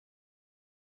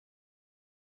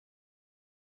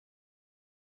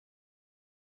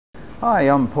Hi,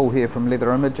 I'm Paul here from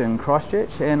Leather Image in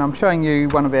Christchurch, and I'm showing you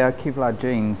one of our Kevlar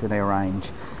jeans in our range.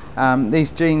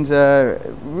 These jeans are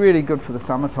really good for the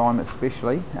summertime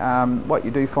especially. What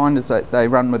you do find is that they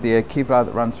run with the Kevlar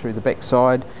that runs through the back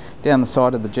side, down the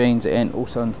side of the jeans and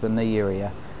also into the knee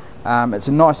area. It's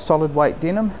a nice solid weight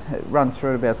denim. It runs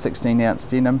through at about 16 ounce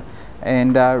denim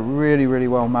and really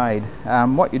well made.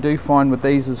 What you do find with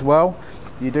these as well,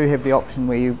 you do have the option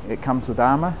where it comes with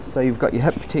armour, so you've got your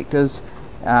hip protectors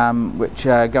which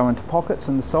go into pockets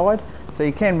in the side, so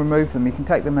you can remove them, you can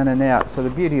take them in and out. So the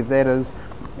beauty of that is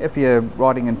if you're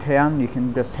riding in town you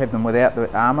can just have them without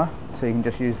the armour, so you can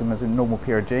just use them as a normal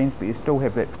pair of jeans, but you still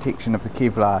have that protection of the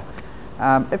Kevlar.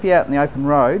 If you're out in the open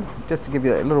road, just to give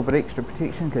you a little bit extra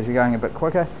protection because you're going a bit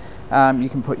quicker, you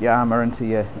can put your armour into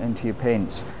your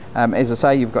pants. As I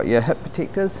say, you've got your hip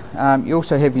protectors. You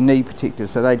also have your knee protectors,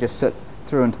 so they just sit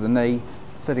through into the knee,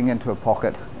 sitting into a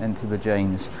pocket into the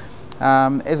jeans.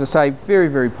 As I say,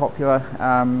 very popular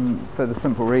for the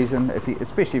simple reason,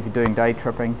 especially if you're doing day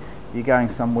tripping, you're going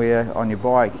somewhere on your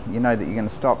bike, you know that you're going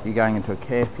to stop, you're going into a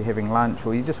cafe, you're having lunch,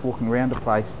 or you're just walking around a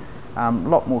place, a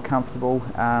lot more comfortable,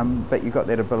 but you've got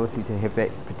that ability to have that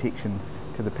protection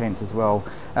to the pants as well.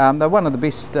 They're one of the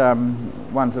best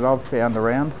ones that I've found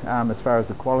around as far as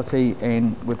the quality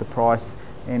and with the price,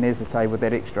 and as I say, with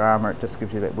that extra armour it just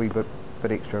gives you that wee bit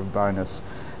extra bonus.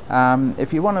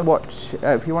 If you want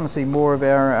to see more of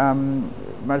our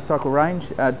motorcycle range,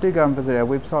 do go and visit our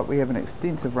website. We have an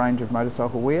extensive range of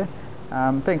motorcycle wear.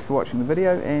 Thanks for watching the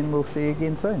video, and we'll see you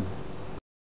again soon.